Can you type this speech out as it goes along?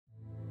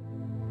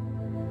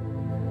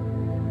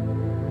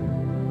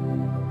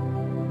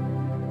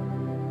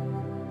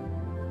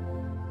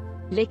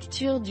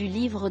Lecture du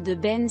livre de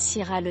Ben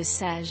Sira le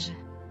Sage.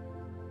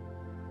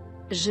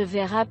 Je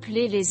vais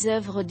rappeler les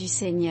œuvres du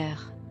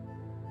Seigneur.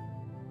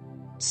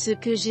 Ce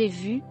que j'ai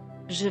vu,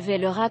 je vais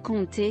le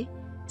raconter,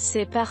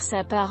 c'est par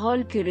sa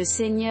parole que le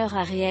Seigneur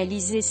a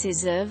réalisé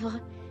ses œuvres,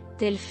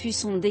 tel fut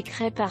son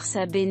décret par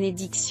sa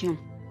bénédiction.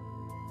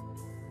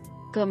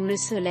 Comme le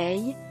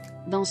soleil,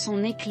 dans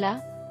son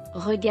éclat,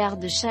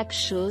 regarde chaque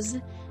chose,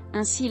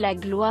 ainsi la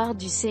gloire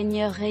du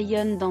Seigneur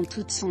rayonne dans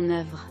toute son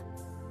œuvre.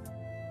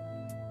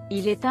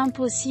 Il est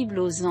impossible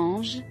aux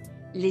anges,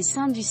 les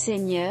saints du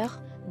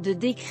Seigneur, de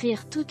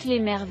décrire toutes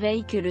les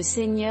merveilles que le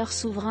Seigneur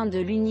souverain de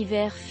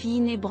l'univers fit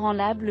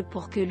inébranlable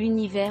pour que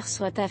l'univers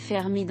soit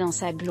affermi dans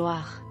sa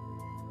gloire.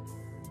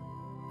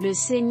 Le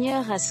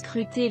Seigneur a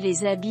scruté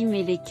les abîmes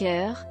et les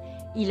cœurs,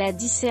 il a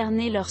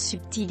discerné leur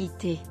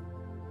subtilité.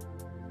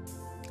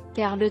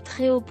 Car le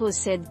Très-Haut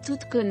possède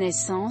toute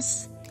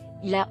connaissance,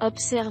 il a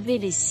observé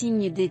les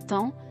signes des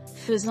temps,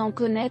 faisant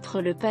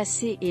connaître le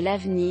passé et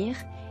l'avenir,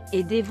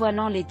 et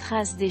dévoilant les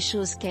traces des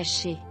choses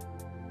cachées.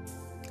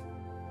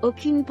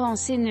 Aucune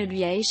pensée ne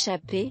lui a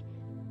échappé,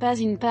 pas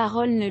une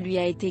parole ne lui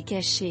a été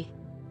cachée.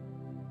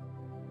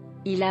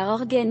 Il a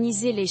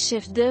organisé les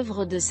chefs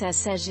d'œuvre de sa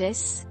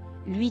sagesse,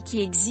 lui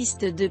qui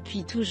existe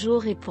depuis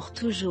toujours et pour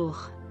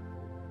toujours.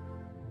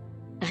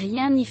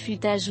 Rien n'y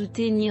fut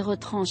ajouté ni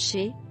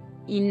retranché,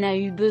 il n'a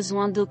eu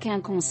besoin d'aucun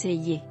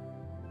conseiller.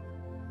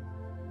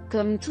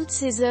 Comme toutes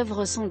ses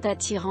œuvres sont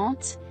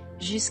attirantes,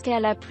 jusqu'à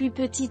la plus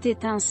petite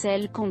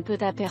étincelle qu'on peut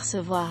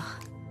apercevoir.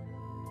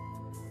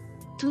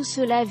 Tout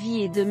cela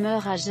vit et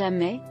demeure à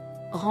jamais,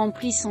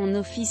 remplit son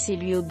office et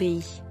lui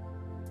obéit.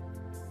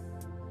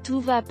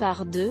 Tout va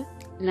par deux,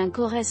 l'un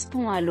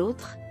correspond à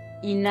l'autre,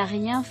 il n'a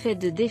rien fait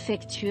de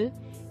défectueux,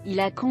 il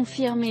a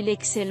confirmé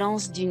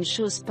l'excellence d'une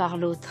chose par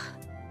l'autre.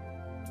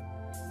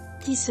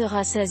 Qui se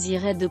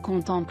rassasierait de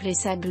contempler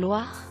sa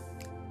gloire?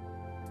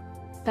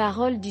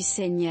 Parole du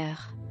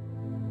Seigneur.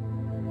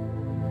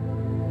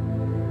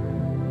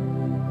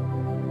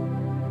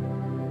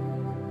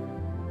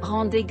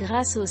 Rendez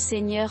grâce au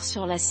Seigneur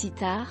sur la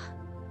cithare.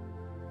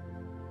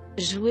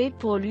 Jouez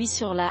pour lui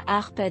sur la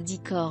harpe à 10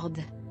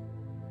 cordes.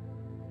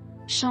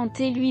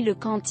 Chantez-lui le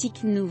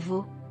cantique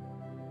nouveau.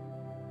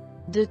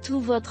 De tout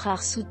votre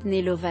art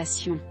soutenez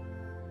l'ovation.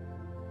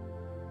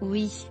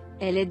 Oui,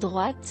 elle est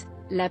droite,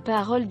 la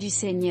parole du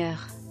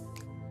Seigneur.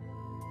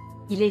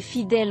 Il est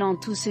fidèle en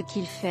tout ce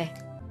qu'il fait.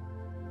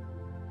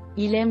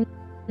 Il aime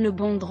le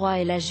bon droit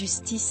et la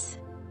justice.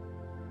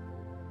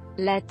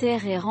 La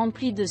terre est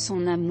remplie de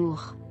son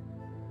amour.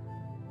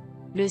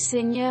 Le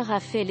Seigneur a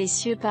fait les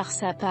cieux par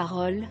sa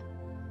parole,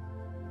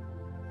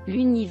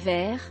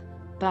 l'univers,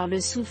 par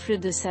le souffle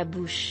de sa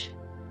bouche.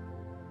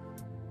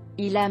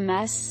 Il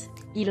amasse,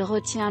 il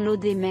retient l'eau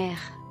des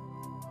mers.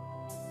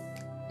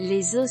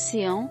 Les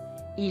océans,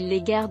 il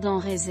les garde en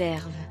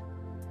réserve.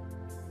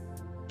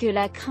 Que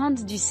la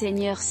crainte du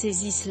Seigneur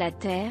saisisse la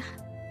terre.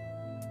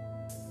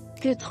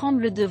 Que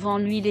tremblent devant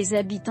lui les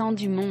habitants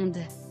du monde.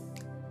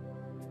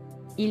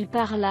 Il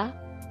parla,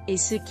 et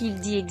ce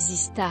qu'il dit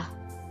exista.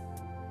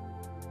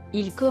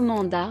 Il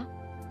commanda,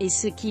 et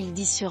ce qu'il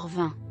dit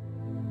survint.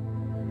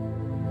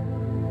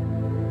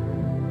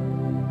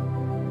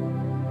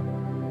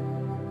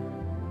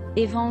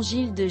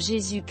 Évangile de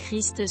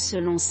Jésus-Christ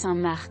selon saint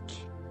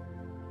Marc.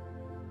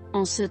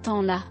 En ce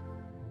temps-là,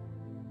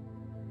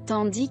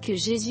 tandis que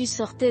Jésus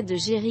sortait de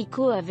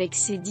Jéricho avec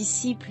ses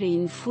disciples et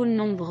une foule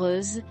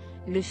nombreuse,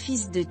 le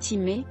fils de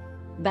Timée,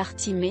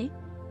 Bartimée,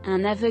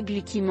 un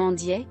aveugle qui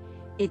mendiait,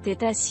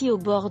 était assis au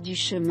bord du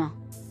chemin.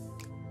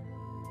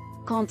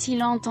 Quand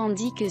il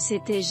entendit que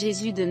c'était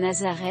Jésus de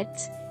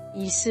Nazareth,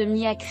 il se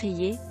mit à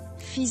crier, «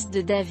 Fils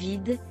de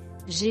David,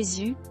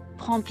 Jésus,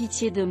 prends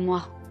pitié de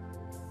moi. »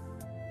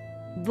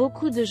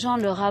 Beaucoup de gens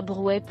le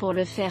rabrouaient pour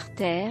le faire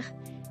taire,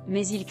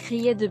 mais il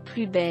criait de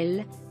plus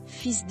belle, «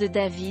 Fils de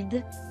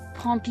David,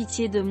 prends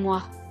pitié de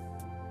moi. »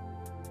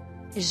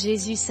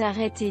 Jésus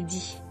s'arrête et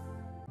dit,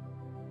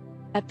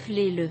 «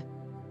 Appelez-le. »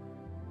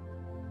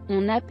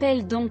 On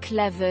appelle donc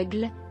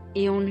l'aveugle,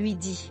 et on lui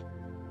dit,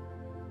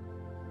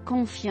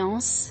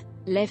 Confiance,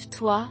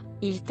 lève-toi,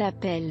 il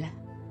t'appelle.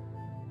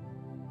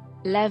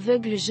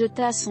 L'aveugle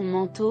jeta son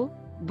manteau,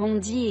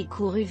 bondit et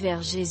courut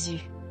vers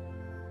Jésus.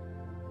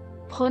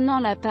 Prenant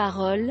la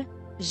parole,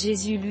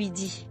 Jésus lui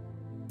dit,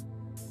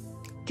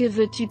 Que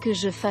veux-tu que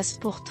je fasse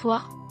pour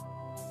toi?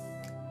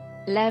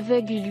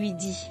 L'aveugle lui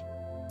dit,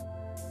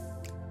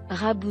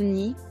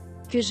 Rabouni,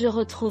 que je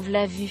retrouve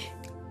la vue.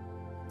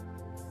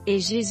 Et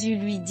Jésus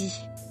lui dit,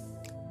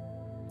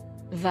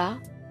 Va,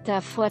 ta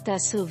foi t'a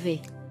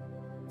sauvé.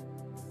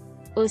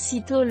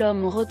 Aussitôt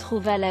l'homme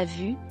retrouva la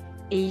vue,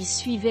 et il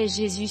suivait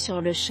Jésus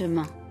sur le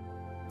chemin.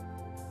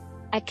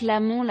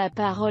 Acclamons la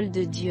parole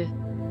de Dieu.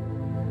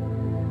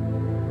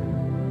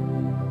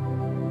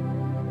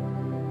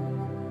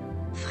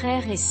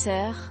 Frères et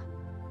sœurs,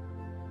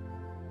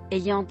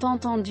 ayant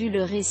entendu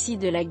le récit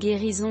de la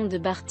guérison de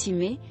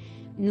Bartimée,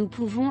 nous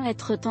pouvons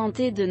être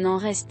tentés de n'en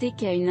rester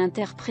qu'à une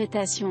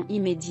interprétation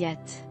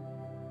immédiate.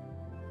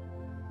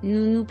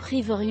 Nous nous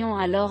priverions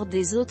alors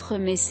des autres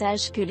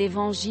messages que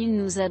l'Évangile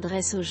nous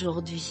adresse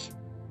aujourd'hui.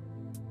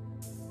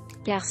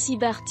 Car si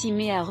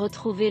Bartimée a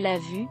retrouvé la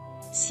vue,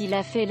 s'il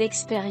a fait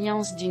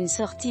l'expérience d'une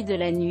sortie de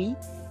la nuit,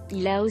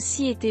 il a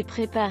aussi été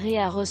préparé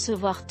à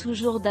recevoir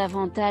toujours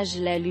davantage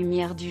la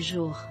lumière du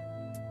jour.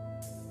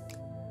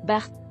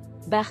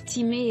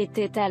 Bartimée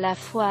était à la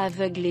fois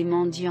aveugle et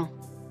mendiant.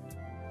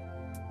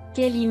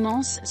 Quelle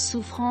immense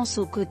souffrance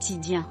au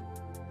quotidien!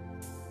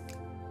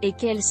 Et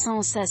quel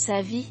sens à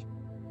sa vie?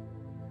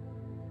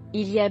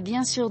 Il y a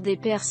bien sûr des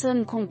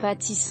personnes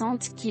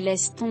compatissantes qui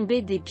laissent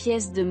tomber des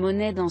pièces de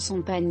monnaie dans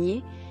son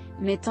panier,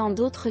 mais tant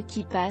d'autres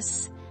qui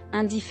passent,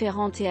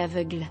 indifférentes et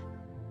aveugles.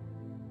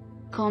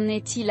 Qu'en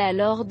est-il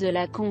alors de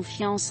la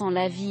confiance en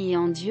la vie et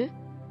en Dieu?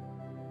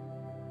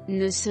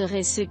 Ne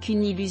serait-ce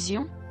qu'une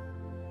illusion?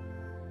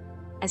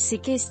 À ces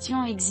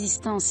questions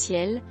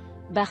existentielles,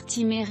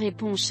 Bartimée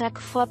répond chaque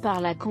fois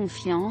par la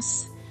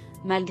confiance,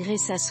 malgré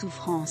sa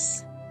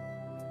souffrance.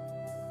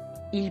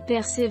 Il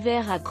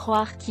persévère à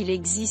croire qu'il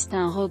existe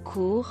un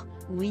recours,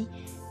 oui,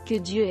 que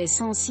Dieu est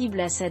sensible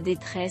à sa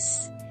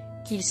détresse,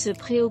 qu'il se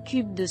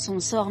préoccupe de son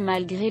sort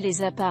malgré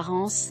les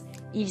apparences,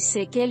 il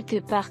sait quelque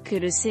part que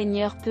le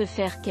Seigneur peut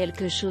faire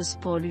quelque chose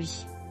pour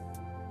lui.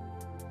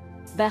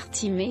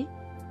 Bartimée,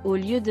 au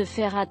lieu de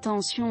faire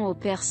attention aux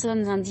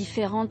personnes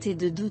indifférentes et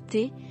de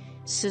douter,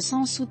 se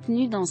sent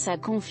soutenu dans sa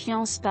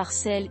confiance par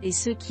celles et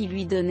ceux qui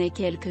lui donnaient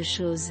quelque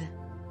chose.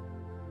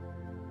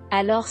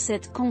 Alors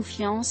cette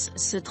confiance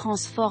se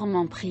transforme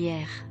en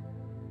prière.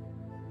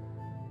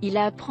 Il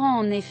apprend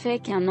en effet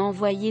qu'un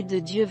envoyé de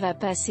Dieu va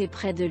passer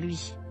près de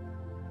lui.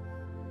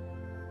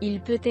 Il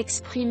peut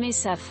exprimer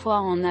sa foi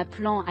en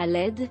appelant à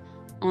l'aide,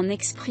 en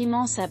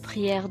exprimant sa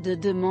prière de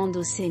demande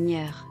au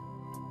Seigneur.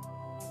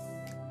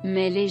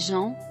 Mais les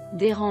gens,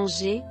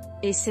 dérangés,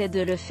 essaient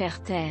de le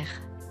faire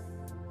taire.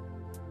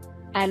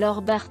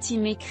 Alors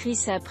Bartimée crie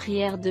sa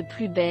prière de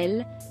plus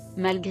belle,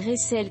 malgré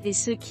celles et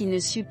ceux qui ne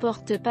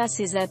supportent pas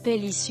ses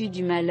appels issus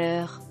du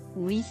malheur,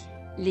 oui,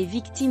 les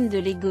victimes de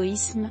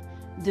l'égoïsme,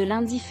 de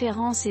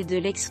l'indifférence et de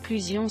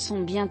l'exclusion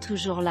sont bien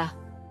toujours là.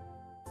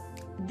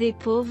 Des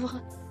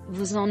pauvres,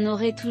 vous en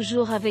aurez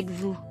toujours avec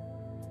vous.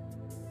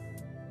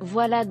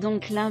 Voilà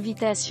donc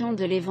l'invitation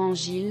de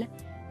l'Évangile,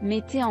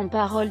 mettez en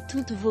parole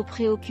toutes vos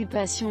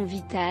préoccupations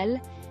vitales,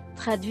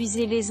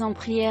 traduisez-les en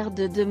prières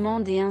de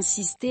demande et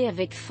insistez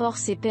avec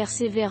force et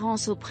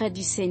persévérance auprès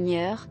du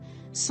Seigneur,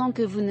 sans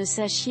que vous ne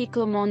sachiez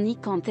comment ni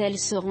quand elles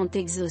seront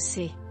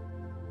exaucées.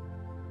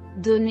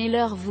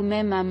 Donnez-leur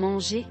vous-même à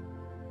manger.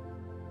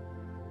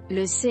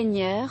 Le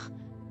Seigneur,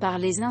 par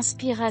les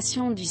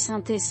inspirations du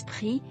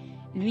Saint-Esprit,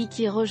 lui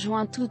qui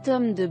rejoint tout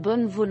homme de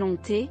bonne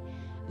volonté,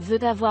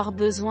 veut avoir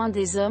besoin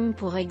des hommes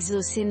pour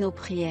exaucer nos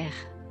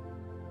prières.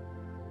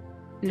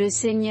 Le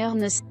Seigneur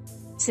ne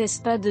cesse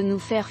pas de nous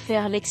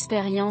faire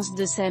l'expérience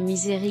de sa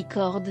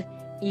miséricorde,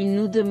 il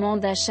nous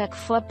demande à chaque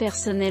fois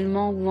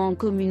personnellement ou en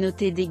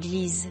communauté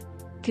d'église,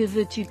 « Que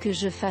veux-tu que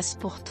je fasse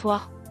pour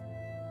toi ?»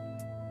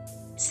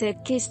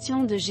 Cette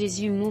question de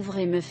Jésus m'ouvre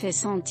et me fait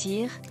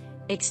sentir,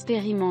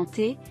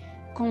 expérimenter,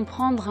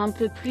 comprendre un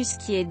peu plus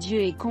qui est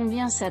Dieu et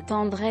combien sa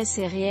tendresse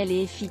est réelle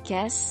et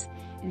efficace,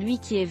 lui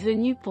qui est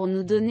venu pour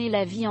nous donner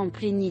la vie en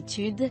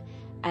plénitude,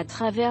 à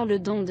travers le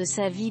don de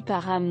sa vie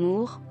par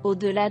amour,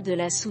 au-delà de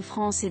la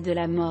souffrance et de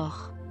la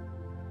mort.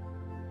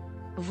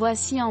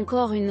 Voici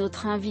encore une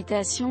autre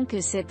invitation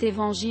que cet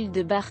évangile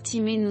de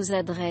Bartimée nous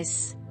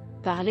adresse.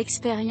 Par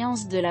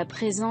l'expérience de la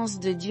présence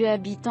de Dieu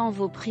habitant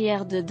vos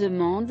prières de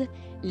demande,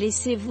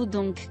 laissez-vous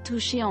donc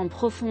toucher en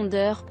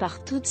profondeur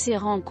par toutes ces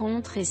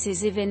rencontres et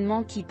ces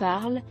événements qui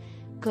parlent,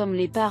 comme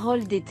les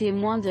paroles des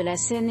témoins de la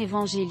scène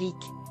évangélique.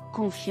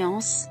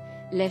 Confiance,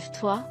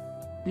 lève-toi,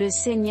 le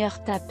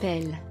Seigneur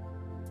t'appelle.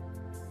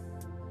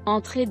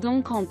 Entrez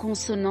donc en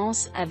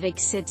consonance avec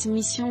cette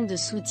mission de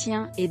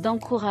soutien et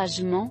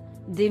d'encouragement,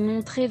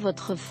 démontrez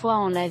votre foi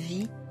en la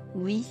vie,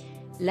 oui,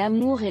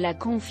 l'amour et la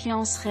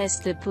confiance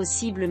restent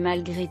possibles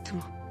malgré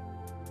tout.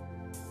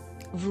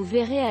 Vous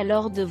verrez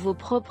alors de vos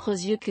propres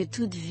yeux que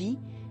toute vie,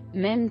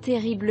 même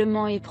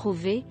terriblement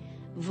éprouvée,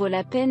 vaut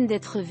la peine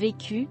d'être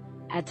vécue,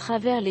 à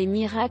travers les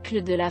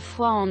miracles de la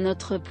foi en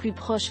notre plus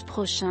proche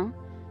prochain,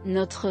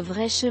 notre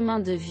vrai chemin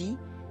de vie,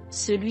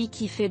 celui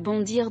qui fait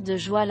bondir de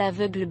joie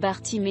l'aveugle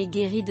Bartimée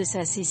guéri de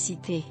sa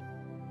cécité.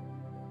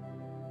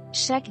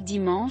 Chaque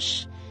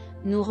dimanche,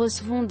 nous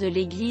recevons de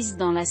l'Église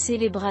dans la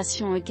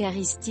célébration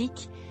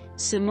eucharistique,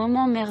 ce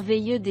moment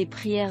merveilleux des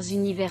prières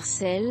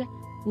universelles,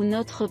 où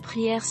notre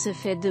prière se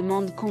fait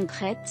demande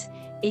concrète,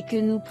 et que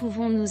nous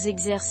pouvons nous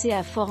exercer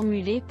à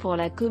formuler pour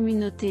la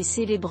communauté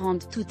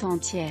célébrante tout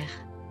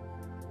entière.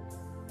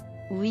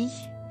 Oui,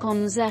 quand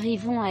nous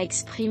arrivons à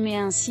exprimer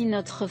ainsi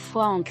notre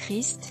foi en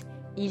Christ,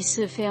 il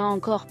se fait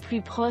encore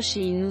plus proche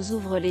et il nous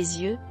ouvre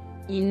les yeux,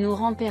 il nous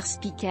rend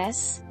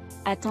perspicaces,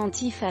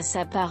 attentifs à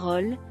sa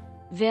parole,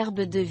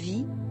 Verbe de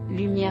vie,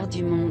 lumière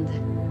du monde.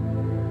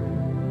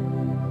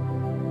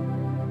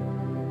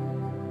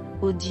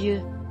 Ô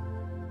Dieu,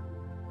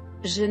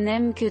 je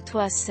n'aime que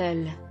toi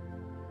seul.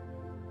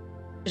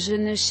 Je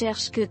ne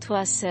cherche que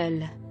toi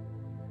seul.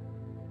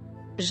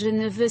 Je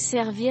ne veux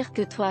servir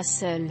que toi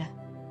seul.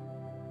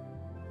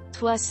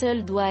 Toi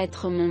seul dois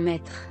être mon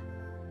maître.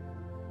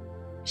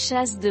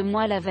 Chasse de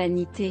moi la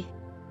vanité,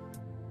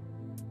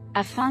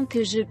 afin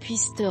que je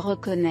puisse te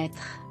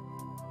reconnaître.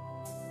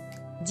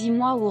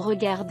 Dis-moi où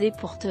regarder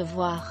pour te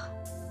voir.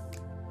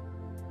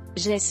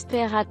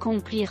 J'espère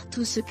accomplir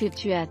tout ce que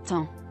tu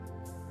attends.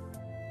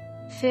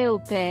 Fais, ô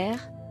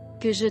Père,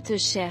 que je te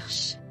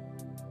cherche.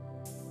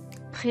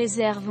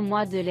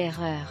 Préserve-moi de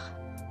l'erreur.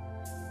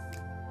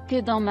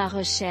 Que dans ma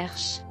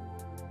recherche,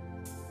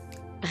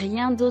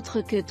 rien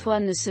d'autre que toi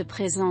ne se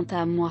présente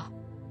à moi.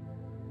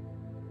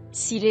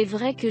 S'il est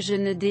vrai que je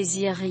ne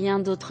désire rien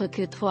d'autre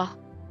que toi,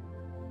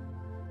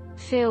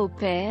 fais, ô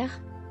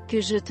Père,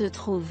 que je te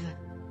trouve.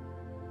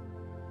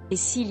 Et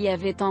s'il y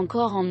avait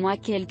encore en moi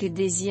quelque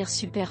désir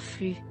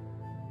superflu,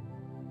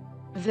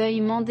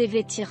 veuille m'en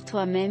dévêtir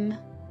toi-même,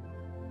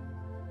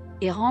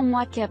 et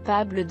rends-moi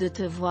capable de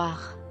te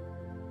voir.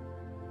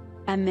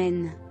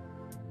 Amen.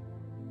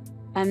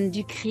 Âme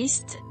du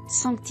Christ,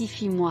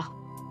 sanctifie-moi.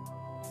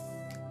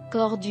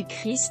 Corps du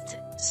Christ,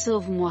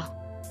 sauve-moi.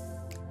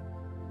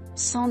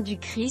 Sang du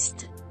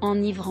Christ,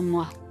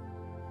 enivre-moi.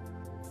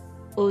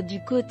 Eau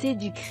du côté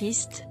du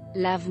Christ,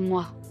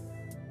 lave-moi.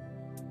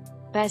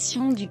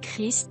 Passion du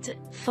Christ,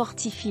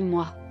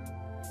 fortifie-moi.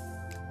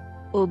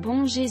 Ô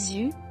bon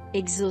Jésus,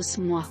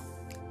 exauce-moi.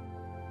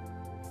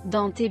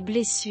 Dans tes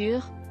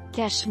blessures,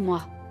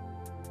 cache-moi.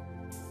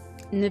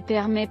 Ne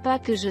permets pas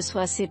que je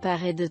sois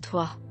séparé de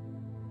toi.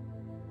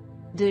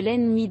 De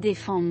l'ennemi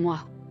défends-moi.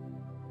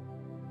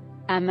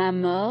 À ma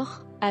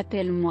mort,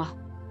 appelle-moi.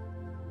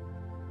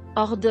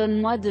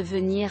 Ordonne-moi de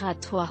venir à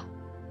toi,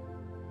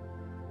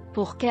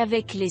 pour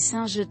qu'avec les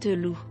saints je te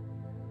loue,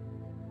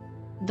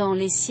 dans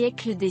les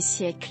siècles des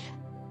siècles.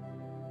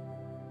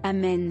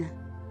 Amen.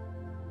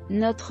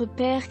 Notre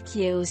Père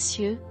qui es aux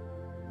cieux,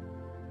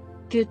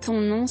 que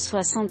ton nom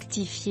soit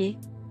sanctifié,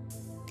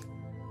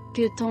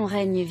 que ton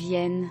règne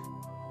vienne,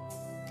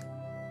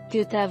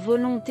 que ta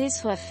volonté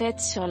soit faite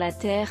sur la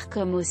terre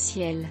comme au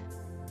ciel.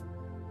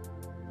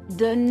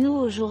 Donne-nous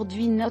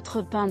aujourd'hui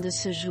notre pain de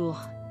ce jour.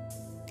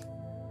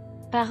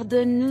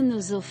 Pardonne-nous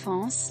nos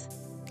offenses,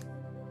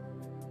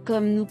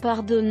 comme nous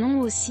pardonnons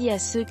aussi à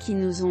ceux qui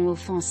nous ont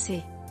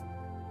offensés.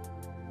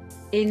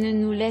 Et ne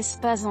nous laisse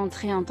pas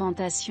entrer en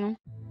tentation,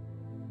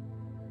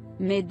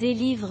 mais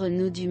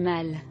délivre-nous du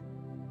mal.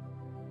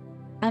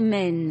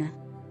 Amen.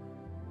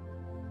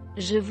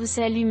 Je vous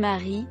salue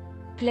Marie,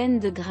 pleine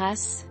de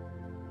grâce.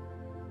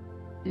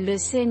 Le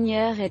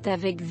Seigneur est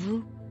avec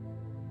vous.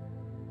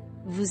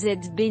 Vous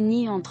êtes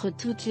bénie entre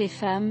toutes les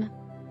femmes,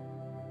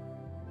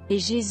 et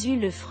Jésus,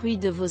 le fruit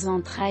de vos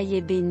entrailles,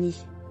 est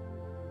béni.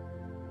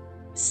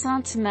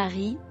 Sainte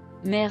Marie,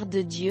 Mère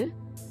de Dieu,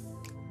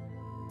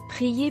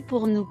 priez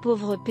pour nous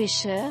pauvres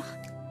pécheurs,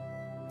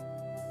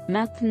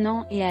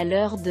 maintenant et à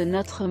l'heure de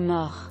notre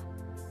mort.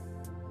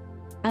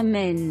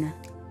 Amen.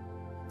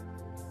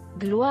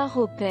 Gloire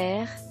au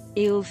Père,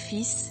 et au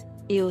Fils,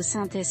 et au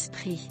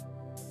Saint-Esprit.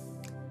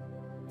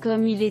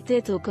 Comme il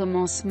était au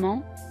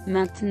commencement,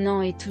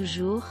 maintenant et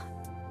toujours,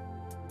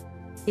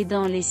 et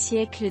dans les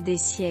siècles des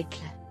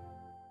siècles.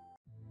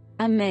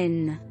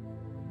 Amen.